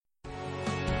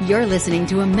You're listening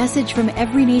to a message from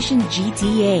Every Nation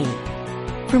GTA.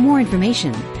 For more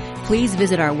information, please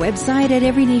visit our website at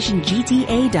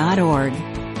everynationgta.org.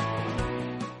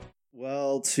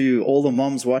 Well, to all the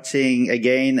moms watching,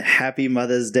 again, happy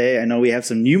Mother's Day. I know we have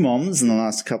some new moms in the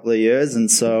last couple of years,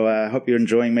 and so I hope you're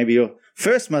enjoying maybe your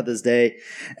first Mother's Day,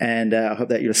 and I hope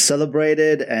that you're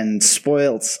celebrated and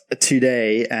spoiled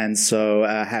today, and so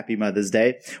happy Mother's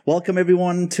Day. Welcome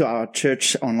everyone to our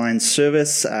church online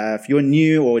service. If you're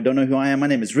new or don't know who I am, my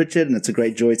name is Richard, and it's a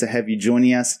great joy to have you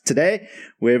joining us today,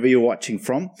 wherever you're watching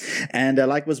from. And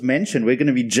like was mentioned, we're going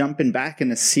to be jumping back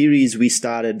in a series we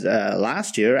started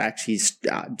last year, actually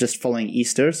just following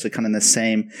Easter, so kind of in the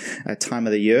same time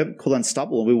of the year, called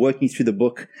Unstoppable. We're working through the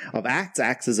book of Acts.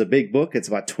 Acts is a big book. It's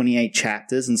about 28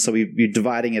 chapters, and so we're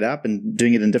dividing it up and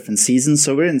doing it in different seasons.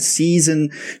 So we're in season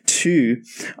 2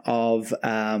 of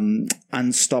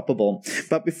Unstoppable.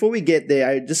 But before we get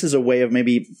there, just as a way of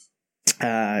maybe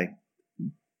kind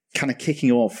of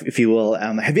kicking off, if you will,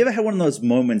 have you ever had one of those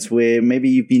moments where maybe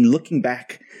you've been looking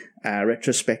back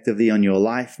retrospectively on your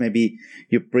life? Maybe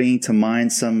you're bringing to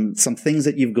mind some things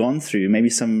that you've gone through, maybe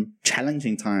some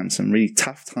challenging times, some really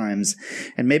tough times,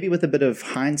 and maybe with a bit of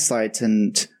hindsight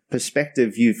and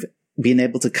perspective, you've been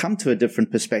able to come to a different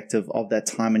perspective of that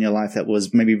time in your life that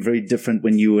was maybe very different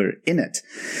when you were in it.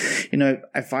 You know,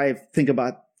 if I think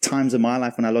about times in my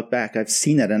life when I look back, I've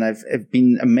seen it, and I've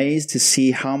been amazed to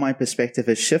see how my perspective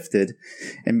has shifted,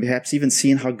 and perhaps even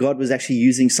seeing how God was actually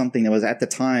using something that was at the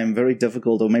time very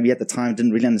difficult, or maybe at the time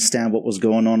didn't really understand what was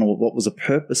going on or what was a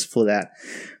purpose for that.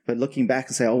 But looking back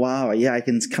and say, oh wow, yeah, I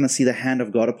can kind of see the hand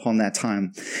of God upon that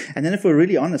time. And then if we're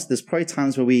really honest, there's probably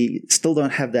times where we still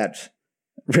don't have that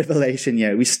revelation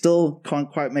yet. We still can't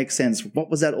quite make sense. What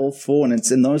was that all for? And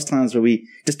it's in those times where we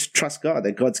just trust God,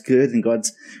 that God's good and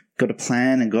God's got a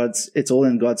plan and it's all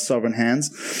in God's sovereign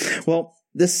hands. Well,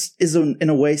 this is in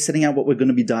a way setting out what we're going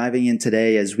to be diving in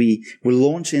today as we will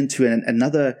launch into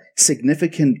another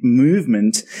significant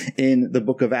movement in the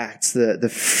book of Acts, the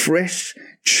fresh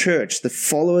church, the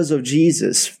followers of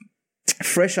Jesus,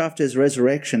 fresh after his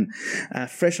resurrection,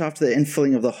 fresh after the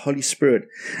infilling of the Holy Spirit.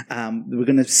 We're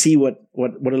going to see what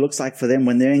it looks like for them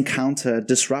when they encounter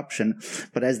disruption.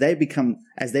 But as they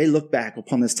look back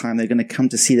upon this time, they're going to come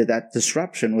to see that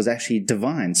disruption was actually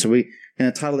divine. So we're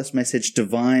going to title this message,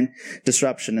 Divine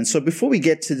Disruption. And so before we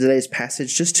get to today's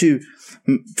passage, just to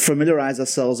familiarize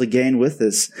ourselves again with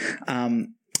this,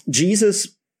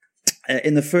 Jesus,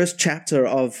 in the first chapter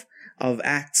of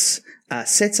Acts,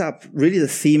 sets up really the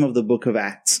theme of the book of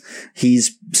Acts.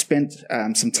 He's spent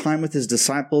some time with his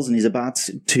disciples, and he's about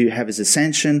to have his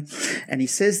ascension. And he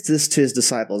says this to his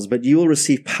disciples, "But you will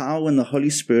receive power when the Holy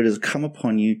Spirit has come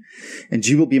upon you, and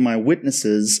you will be my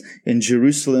witnesses in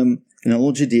Jerusalem, in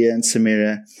all Judea and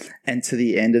Samaria, and to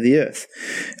the end of the earth."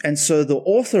 And so the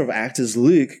author of Acts is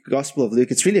Luke, Gospel of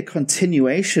Luke. It's really a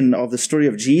continuation of the story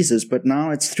of Jesus, but now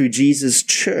it's through Jesus'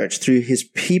 church, through his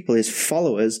people, his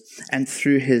followers, and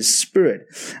through his Spirit.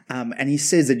 And he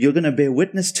says that you're going to bear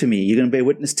witness to me. You're going to bear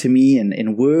witness to me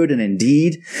in word and in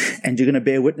deed, and you're going to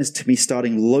bear witness to me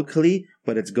starting locally,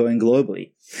 but it's going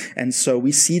globally. And so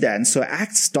we see that. And so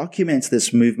Acts documents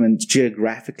this movement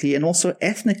geographically and also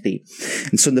ethnically.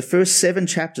 And so in the first 7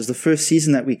 chapters, the first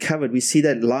season that we covered, we see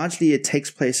that largely it takes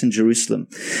place in Jerusalem.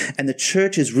 And the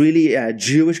church is really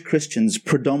Jewish Christians,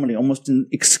 predominantly, almost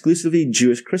exclusively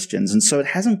Jewish Christians. And so it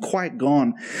hasn't quite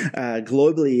gone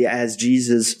globally as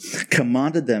Jesus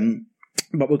commanded them.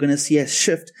 But we're going to see a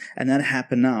shift, and that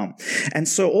happen now. And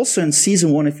so also in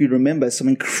season 1, if you remember, some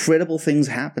incredible things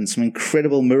happen, some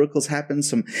incredible miracles happen,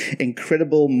 some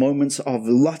incredible moments of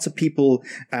lots of people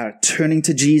turning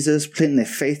to Jesus, putting their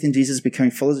faith in Jesus,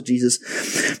 becoming followers of Jesus.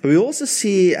 But we also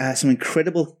see some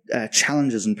incredible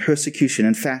challenges and persecution.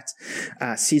 In fact,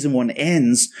 season 1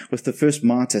 ends with the first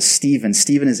martyr, Stephen.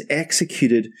 Stephen is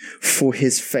executed for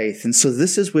his faith. And so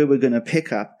this is where we're going to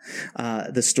pick up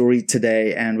the story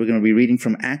today, and we're going to be reading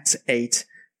from Acts 8,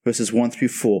 verses 1 through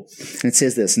 4. And it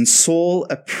says this, "And Saul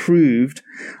approved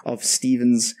of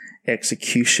Stephen's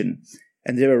execution.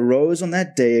 And there arose on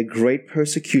that day a great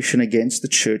persecution against the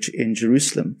church in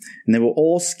Jerusalem. And they were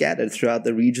all scattered throughout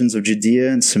the regions of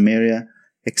Judea and Samaria,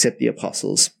 except the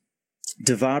apostles.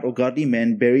 Devout or godly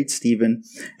men buried Stephen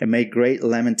and made great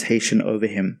lamentation over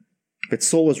him. But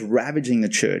Saul was ravaging the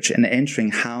church and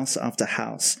entering house after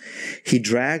house. He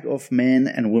dragged off men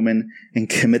and women and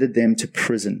committed them to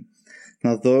prison.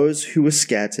 Now those who were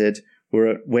scattered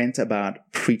went about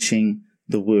preaching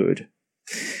the word."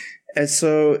 And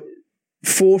so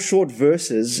 4 short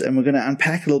verses, and we're going to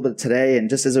unpack a little bit today, and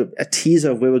just as a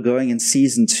teaser of where we're going in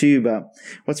season 2. But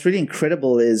what's really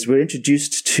incredible is we're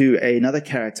introduced to another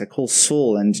character called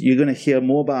Saul, and you're going to hear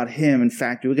more about him. In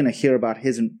fact, you're going to hear about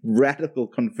his radical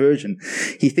conversion.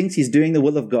 He thinks he's doing the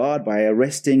will of God by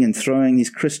arresting and throwing these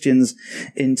Christians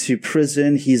into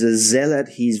prison. He's a zealot.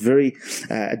 He's very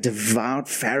a devout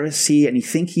Pharisee, and he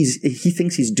thinks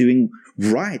he's doing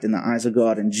right in the eyes of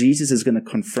God, and Jesus is going to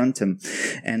confront him.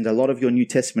 And a lot of your New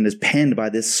Testament is penned by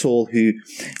this Saul, who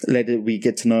later we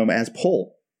get to know him as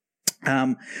Paul.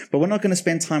 But we're not going to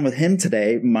spend time with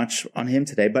much on him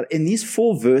today. But in these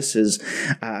 4 verses,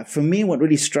 for me, what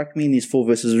really struck me in these 4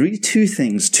 verses is really 2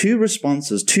 things, 2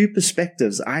 responses, 2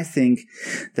 perspectives, I think,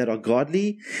 that are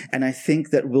godly. And I think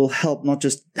that will help, not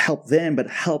just help them, but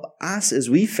help us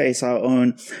as we face our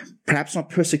own, perhaps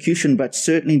not persecution, but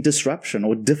certainly disruption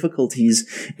or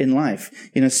difficulties in life.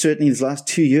 Certainly these last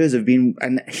 2 years have been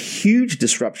a huge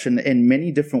disruption in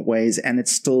many different ways, and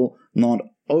it's still not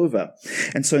over.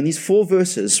 And so in these 4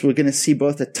 verses, we're going to see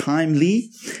both a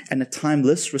timely and a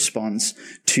timeless response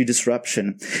to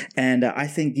disruption. And I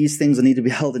think these things need to be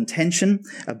held in tension,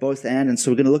 both and. And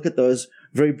so we're going to look at those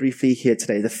very briefly here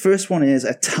today. The first one is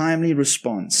a timely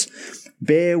response.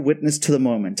 Bear witness to the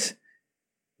moment.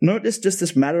 Notice just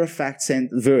this matter-of-fact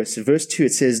verse. In verse 2,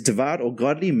 it says, devout or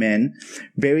godly men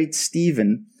buried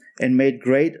Stephen and made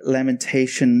great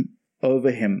lamentation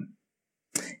over him.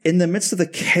 In the midst of the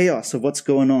chaos of what's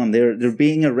going on, they're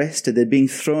being arrested, they're being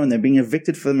thrown, they're being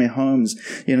evicted from their homes.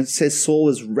 It says Saul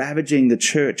is ravaging the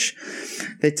church.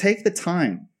 They take the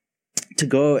time to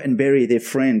go and bury their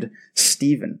friend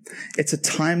Stephen. It's a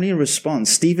timely response.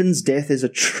 Stephen's death is a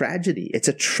tragedy. It's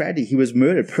a tragedy. He was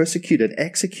murdered, persecuted,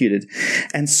 executed.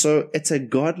 And so it's a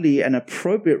godly and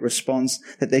appropriate response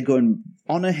that they go and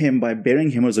honor him by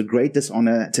burying him. It was a great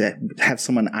dishonor to have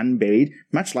someone unburied,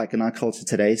 much like in our culture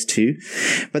today too.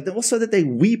 But also that they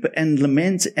weep and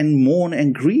lament and mourn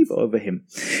and grieve over him.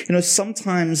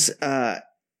 Sometimes,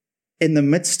 in the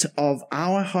midst of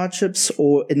our hardships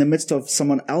or in the midst of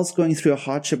someone else going through a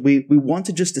hardship, we want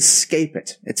to just escape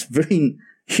it. It's a very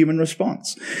human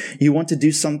response. You want to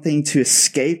do something to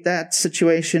escape that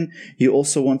situation. You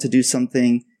also want to do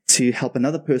something to help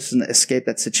another person escape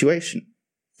that situation.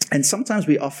 And sometimes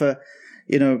we offer,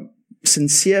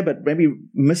 sincere but maybe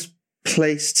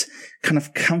misplaced kind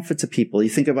of comfort to people. You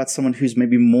think about someone who's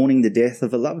maybe mourning the death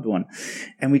of a loved one,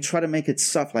 and we try to make it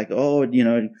soft, like,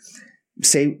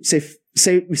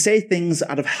 we say things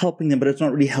out of helping them, but it's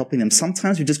not really helping them.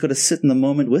 Sometimes we just got to sit in the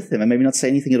moment with them and maybe not say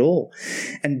anything at all,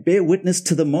 and bear witness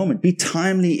to the moment. Be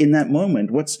timely in that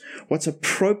moment. What's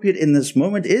appropriate in this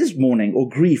moment is mourning or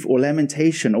grief or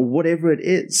lamentation or whatever it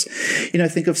is.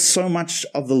 Think of so much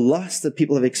of the loss that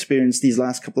people have experienced these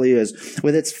last couple of years,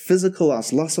 whether it's physical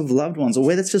loss of loved ones, or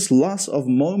whether it's just loss of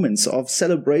moments, of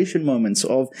celebration moments,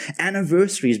 of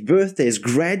anniversaries, birthdays,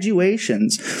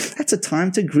 graduations. That's a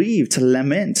time to grieve, to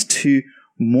lament, to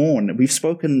mourn. We've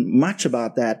spoken much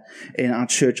about that in our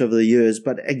church over the years,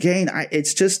 but again,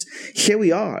 it's just, here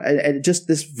we are. And just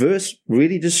this verse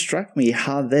really just struck me,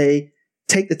 how they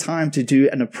take the time to do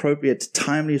an appropriate,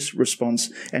 timely response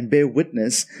and bear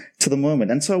witness to the moment.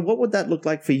 And so what would that look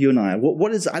like for you and I?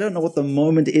 I don't know what the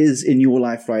moment is in your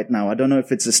life right now. I don't know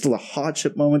if it's still a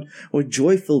hardship moment or a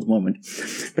joy-filled moment,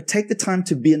 but take the time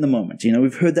to be in the moment.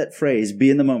 We've heard that phrase, be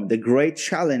in the moment. The great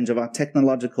challenge of our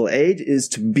technological age is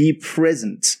to be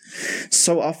present.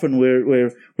 So often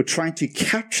we're trying to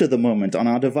capture the moment on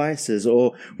our devices,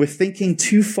 or we're thinking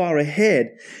too far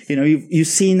ahead. You've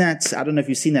seen that, I don't know if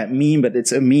you've seen that meme, but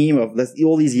it's a meme of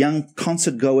all these young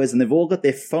concert goers, and they've all got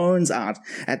their phones out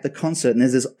at the concert, and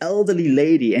there's this elderly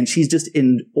lady, and she's just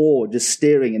in awe, just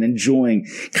staring and enjoying,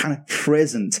 kind of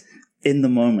present in the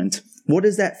moment. What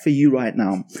is that for you right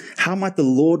now? How might the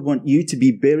Lord want you to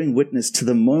be bearing witness to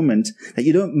the moment, that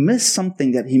you don't miss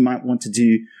something that he might want to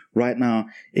do right now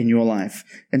in your life?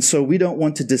 And so we don't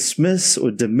want to dismiss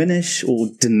or diminish or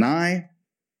deny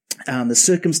the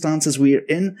circumstances we are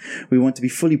in. We want to be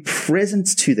fully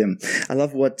present to them. I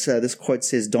love what this quote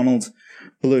says. Donald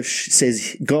Belush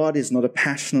says, God is not a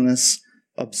passionless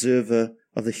observer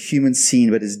of the human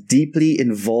scene, but is deeply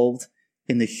involved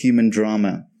in the human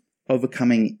drama,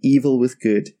 overcoming evil with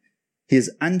good. He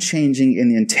is unchanging in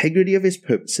the integrity of his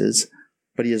purposes,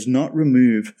 but he is not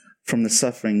removed from the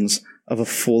sufferings of a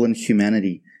fallen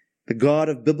humanity. The God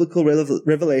of biblical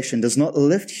revelation does not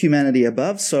lift humanity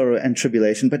above sorrow and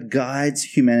tribulation, but guides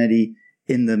humanity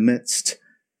in the midst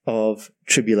of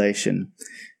tribulation.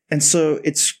 And so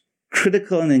it's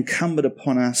critical and incumbent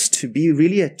upon us to be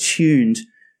really attuned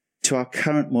to our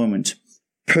current moment.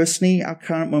 Personally, our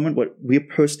current moment, what we're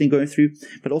personally going through,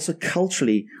 but also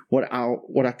culturally, what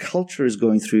our culture is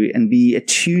going through, and be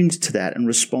attuned to that and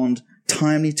respond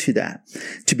timely to that,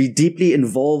 to be deeply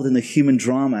involved in the human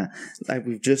drama, like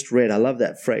we've just read. I love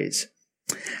that phrase.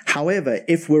 However,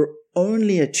 if we're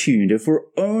only attuned, if we're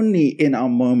only in our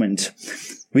moment,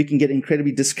 we can get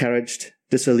incredibly discouraged,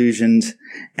 disillusioned,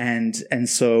 and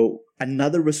so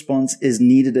another response is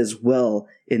needed as well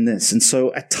in this. And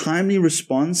so a timely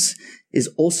response is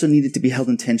also needed to be held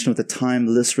in tension with a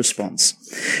timeless response.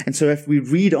 And so if we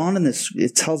read on in this,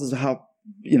 it tells us how,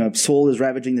 Saul is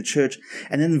ravaging the church.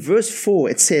 And then in verse 4,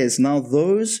 it says, now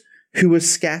those who were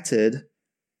scattered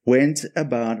went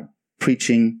about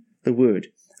preaching the word.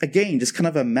 Again, just kind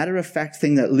of a matter-of-fact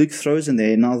thing that Luke throws in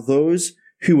there. Now those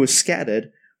who were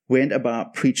scattered went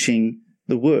about preaching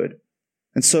the word.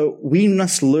 And so we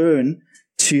must learn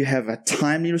to have a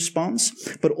timely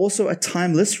response, but also a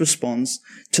timeless response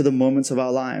to the moments of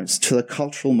our lives, to the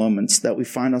cultural moments that we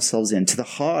find ourselves in, to the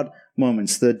hard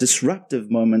moments, the disruptive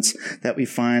moments that we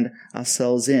find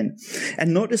ourselves in.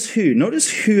 And notice who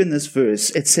in this verse.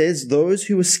 It says those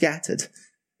who were scattered.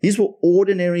 These were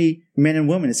ordinary men and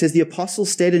women. It says the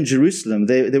apostles stayed in Jerusalem.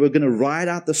 They were going to ride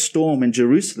out the storm in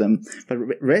Jerusalem, but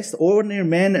rest, ordinary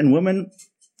men and women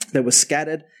that were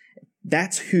scattered.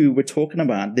 That's who we're talking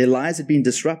about. Their lives had been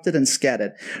disrupted and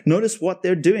scattered. Notice what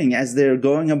they're doing as they're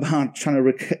going about trying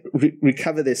to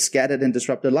recover their scattered and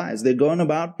disrupted lives. They're going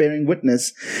about bearing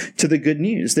witness to the good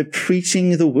news. They're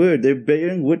preaching the word. They're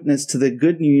bearing witness to the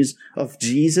good news of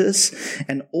Jesus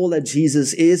and all that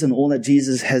Jesus is and all that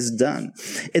Jesus has done.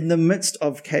 In the midst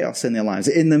of chaos in their lives,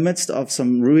 in the midst of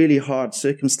some really hard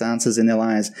circumstances in their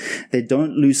lives, they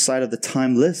don't lose sight of the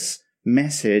timeless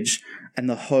message and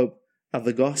the hope of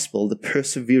the gospel, the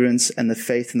perseverance and the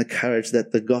faith and the courage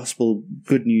that the gospel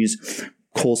good news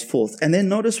calls forth. And then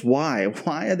notice why.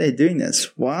 Why are they doing this?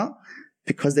 Well,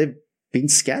 because they've been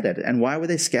scattered. And why were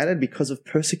they scattered? Because of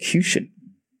persecution.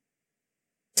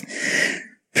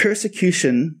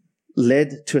 Persecution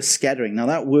led to a scattering. Now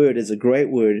that word is a great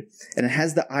word, and it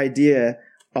has the idea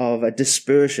of a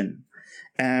dispersion.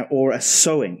 Or a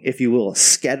sowing, if you will,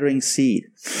 scattering seed.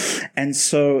 And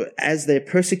so as their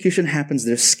persecution happens,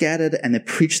 they're scattered and they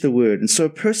preach the word. And so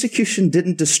persecution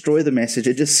didn't destroy the message,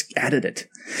 it just scattered it.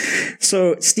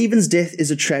 So Stephen's death is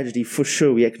a tragedy for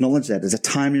sure. We acknowledge that as a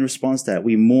timely response to that.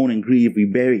 We mourn and grieve, we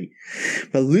bury.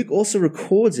 But Luke also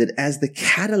records it as the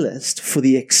catalyst for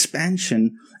the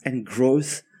expansion and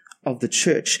growth of the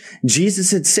church.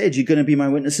 Jesus had said, you're going to be my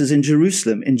witnesses in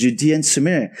Jerusalem, in Judea and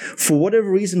Samaria. For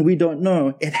whatever reason we don't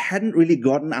know, it hadn't really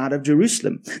gotten out of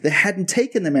Jerusalem. They hadn't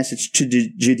taken the message to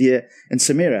Judea and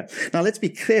Samaria. Now let's be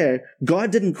clear,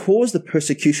 God didn't cause the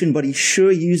persecution, but he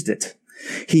sure used it.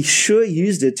 He sure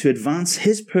used it to advance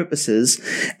his purposes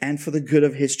and for the good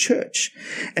of his church.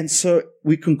 And so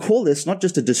we can call this not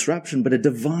just a disruption, but a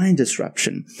divine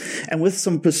disruption. And with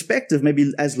some perspective,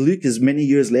 maybe as Luke is many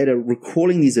years later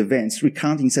recalling these events,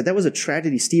 recounting, he said, that was a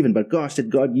tragedy, Stephen, but gosh, did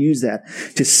God use that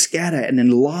to scatter and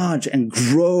enlarge and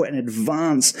grow and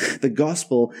advance the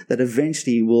gospel that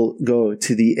eventually will go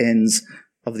to the ends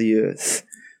of the earth.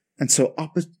 And so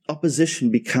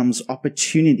opposition becomes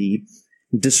opportunity.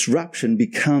 Disruption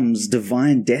becomes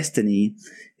divine destiny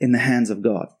in the hands of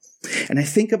God. And I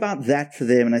think about that for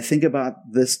them, and I think about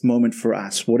this moment for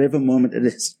us, whatever moment it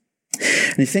is.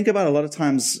 And you think about a lot of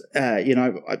times,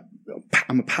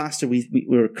 I'm a pastor.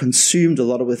 We're consumed a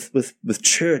lot with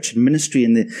church and ministry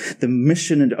and the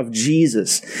mission of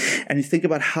Jesus. And you think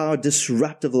about how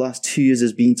disruptive the last 2 years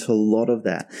has been to a lot of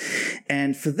that.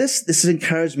 And for this has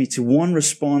encouraged me to, one,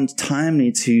 respond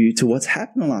timely to what's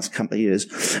happened in the last couple of years,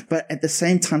 but at the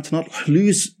same time to not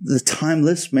lose the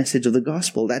timeless message of the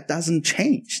gospel. That doesn't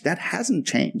change. That hasn't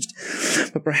changed.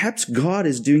 But perhaps God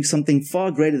is doing something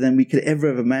far greater than we could ever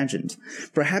have imagined.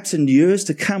 Perhaps in years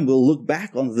to come, we'll look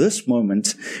back on this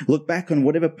moment, look back on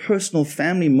whatever personal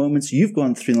family moments you've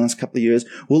gone through in the last couple of years.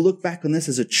 We'll look back on this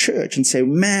as a church and say,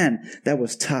 man, that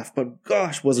was tough, but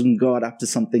gosh, wasn't God up to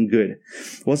something good?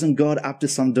 Wasn't God up to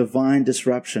some divine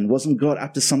disruption? Wasn't God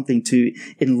up to something to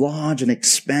enlarge and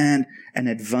expand and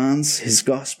advance his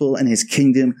gospel and his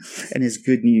kingdom and his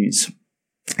good news?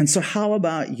 And so how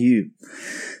about you?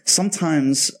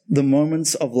 Sometimes the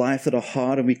moments of life that are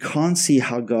hard and we can't see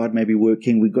how God may be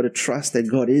working, we've got to trust that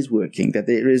God is working, that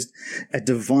there is a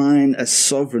divine, a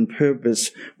sovereign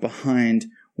purpose behind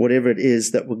whatever it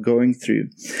is that we're going through.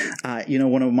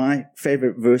 One of my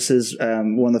favorite verses,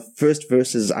 one of the first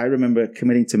verses I remember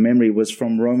committing to memory was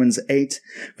from Romans 8,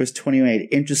 verse 28.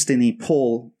 Interestingly,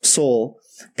 Saul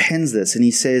pens this and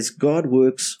he says, God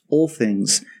works all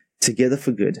things together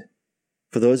for good,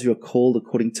 for those who are called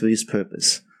according to his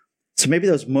purpose. So maybe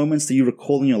those moments that you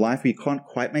recall in your life where you can't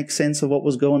quite make sense of what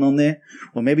was going on there,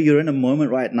 or maybe you're in a moment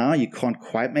right now, you can't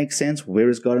quite make sense. Where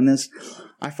is God in this?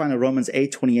 I find a Romans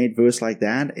 8:28 verse like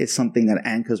that is something that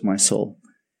anchors my soul.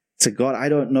 To God, I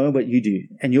don't know, but you do.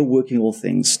 And you're working all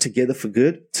things together for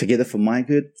good, together for my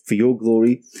good, for your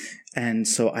glory. And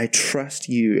so I trust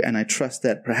you, and I trust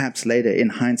that perhaps later in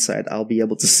hindsight, I'll be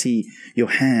able to see your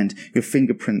hand, your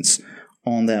fingerprints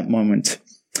on that moment.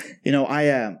 You know,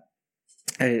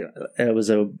 it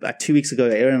was 2 weeks ago,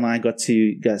 Aaron and I got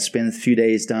to spend a few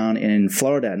days down in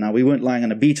Florida. Now, we weren't lying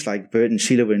on a beach like Bert and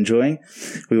Sheila were enjoying.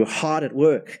 We were hard at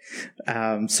work.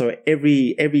 So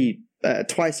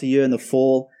twice a year in the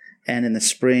fall and in the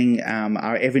spring,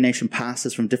 our Every Nation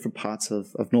pastors from different parts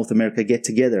of North America get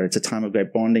together. It's a time of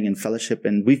great bonding and fellowship,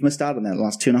 and we've missed out on that the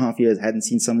last 2.5 years. Hadn't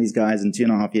seen some of these guys in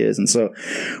 2.5 years, and so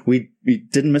we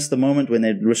didn't miss the moment when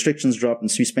the restrictions dropped,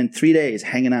 and so we spent 3 days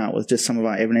hanging out with just some of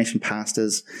our Every Nation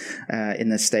pastors in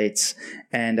the States.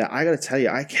 And I got to tell you,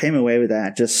 I came away with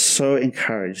that just so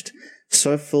encouraged,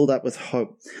 so filled up with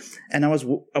hope, and I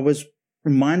was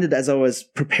reminded as I was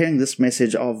preparing this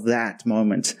message of that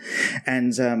moment,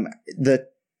 and the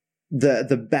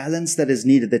balance that is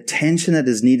needed, the tension that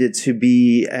is needed to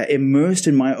be immersed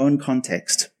in my own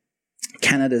context.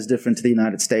 Canada is different to the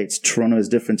United States. Toronto is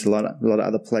different to a lot of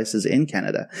other places in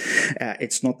Canada.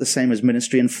 It's not the same as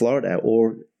ministry in Florida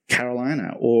or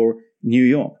Carolina or New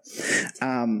York.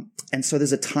 And so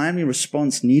there's a timely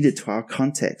response needed to our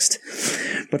context.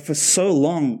 But for so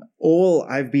long, all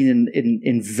I've been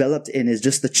enveloped in is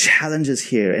just the challenges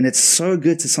here. And it's so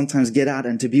good to sometimes get out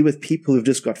and to be with people who've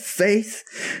just got faith,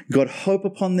 got hope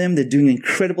upon them. They're doing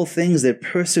incredible things. They're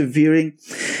persevering.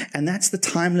 And that's the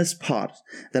timeless part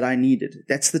that I needed.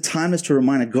 That's the timeless to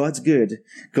remind that God's good.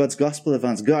 God's gospel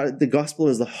advance. The gospel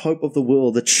is the hope of the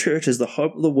world. The church is the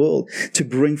hope of the world to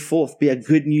bring forth, be a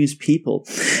good news people.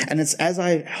 And it's as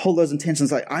I hold those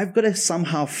intentions, like I've got to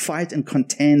somehow fight and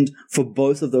contend for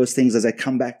both of those things as I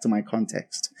come back to my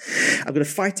context. I've got to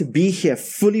fight to be here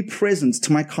fully present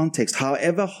to my context,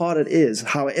 however hard it is,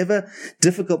 however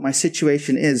difficult my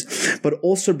situation is, but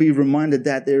also be reminded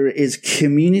that there is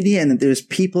community and that there's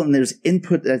people and there's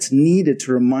input that's needed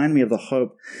to remind me of the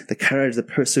hope, the courage, the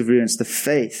perseverance, the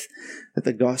faith that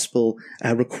the gospel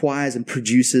requires and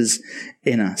produces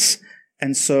in us.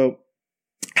 And so,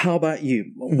 how about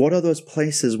you? What are those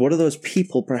places? What are those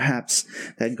people, perhaps,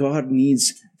 that God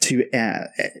needs to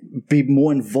be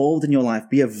more involved in your life,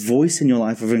 be a voice in your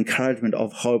life of encouragement,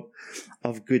 of hope,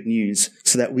 of good news,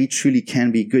 so that we truly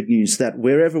can be good news, so that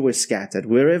wherever we're scattered,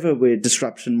 wherever where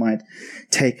disruption might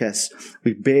take us,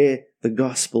 we bear the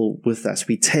gospel with us.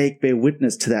 We bear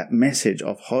witness to that message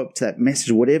of hope, to that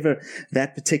message, whatever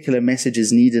that particular message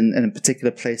is needed in a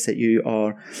particular place that you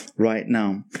are right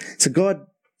now. So God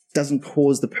doesn't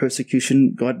cause the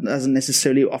persecution. God doesn't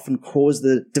necessarily often cause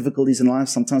the difficulties in life.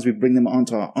 Sometimes we bring them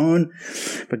onto our own,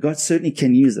 but God certainly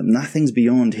can use them. Nothing's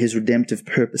beyond his redemptive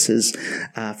purposes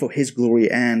for his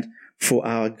glory and for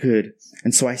our good.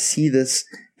 And so I see this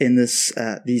in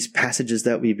these passages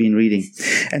that we've been reading.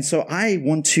 And so I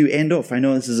want to end off. I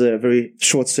know this is a very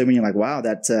short sermon. You're like, wow,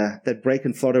 that break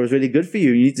in Florida was really good for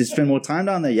you. You need to spend more time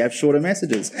down there. You have shorter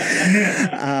messages.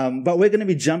 But we're going to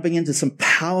be jumping into some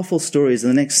powerful stories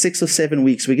in the next 6 or 7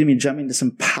 weeks. We're going to be jumping into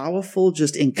some powerful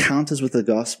just encounters with the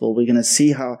gospel. We're going to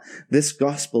see how this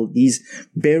gospel, these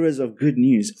bearers of good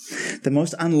news, the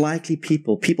most unlikely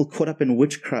people caught up in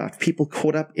witchcraft, people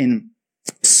caught up in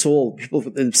Saul, people,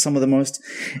 some of the most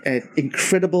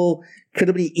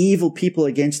incredibly evil people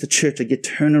against the church that get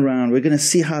turned around. We're going to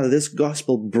see how this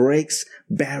gospel breaks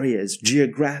barriers,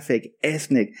 geographic,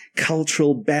 ethnic,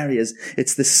 cultural barriers.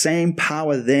 It's the same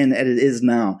power then as it is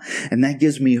now. And that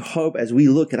gives me hope as we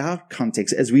look at our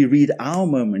context, as we read our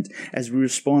moment, as we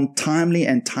respond timely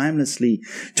and timelessly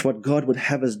to what God would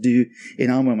have us do in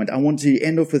our moment. I want to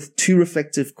end off with 2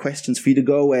 reflective questions for you to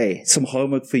go away, some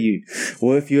homework for you.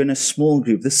 Or if you're in a small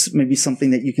group, this may be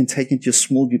something that you can take into your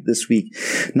small group this week.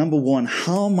 Number 1,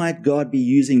 how might God be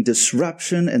using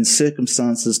disruption and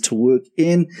circumstances to work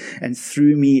in and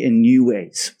through me in new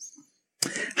ways?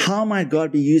 How might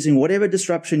God be using whatever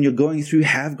disruption you're going through,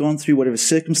 have gone through, whatever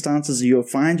circumstances you'll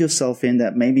find yourself in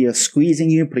that maybe are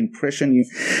squeezing you, putting pressure on you?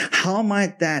 How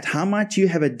might you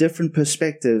have a different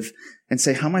perspective and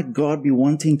say, how might God be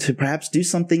wanting to perhaps do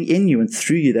something in you and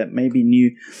through you that may be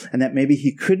new and that maybe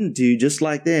he couldn't do, just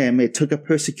like them? It took a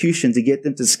persecution to get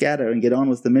them to scatter and get on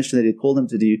with the mission that he called them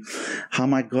to do. How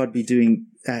might God be doing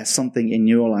something in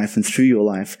your life and through your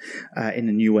life in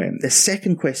a new way? The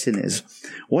second question is,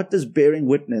 what does bearing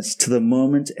witness to the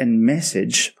moment and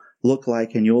message look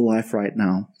like in your life right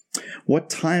now? What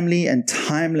timely and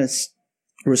timeless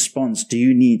response do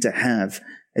you need to have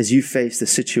as you face the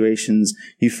situations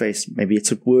you face? Maybe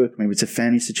it's at work, maybe it's a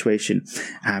family situation.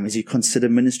 As you consider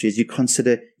ministry, as you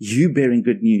consider you bearing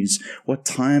good news, what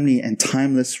timely and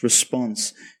timeless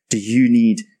response do you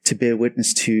need to bear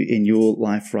witness to in your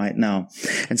life right now?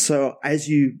 And so as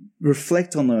you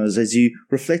reflect on those, as you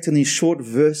reflect on these short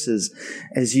verses,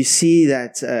 as you see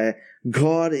that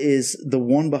God is the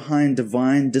one behind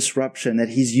divine disruption, that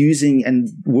he's using and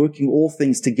working all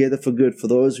things together for good for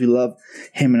those who love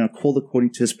him and are called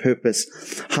according to his purpose.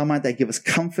 How might that give us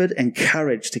comfort and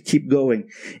courage to keep going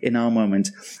in our moment?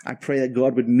 I pray that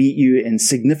God would meet you in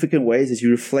significant ways as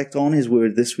you reflect on his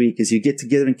word this week, as you get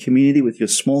together in community with your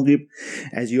small group,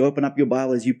 as you open up your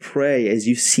Bible, as you pray, as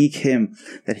you seek him,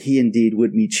 that he indeed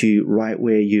would meet you right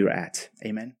where you're at.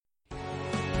 Amen.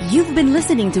 You've been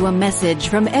listening to a message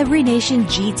from Every Nation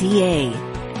GTA.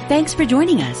 Thanks for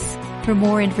joining us. For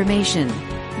more information,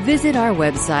 visit our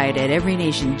website at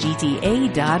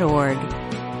everynationgta.org.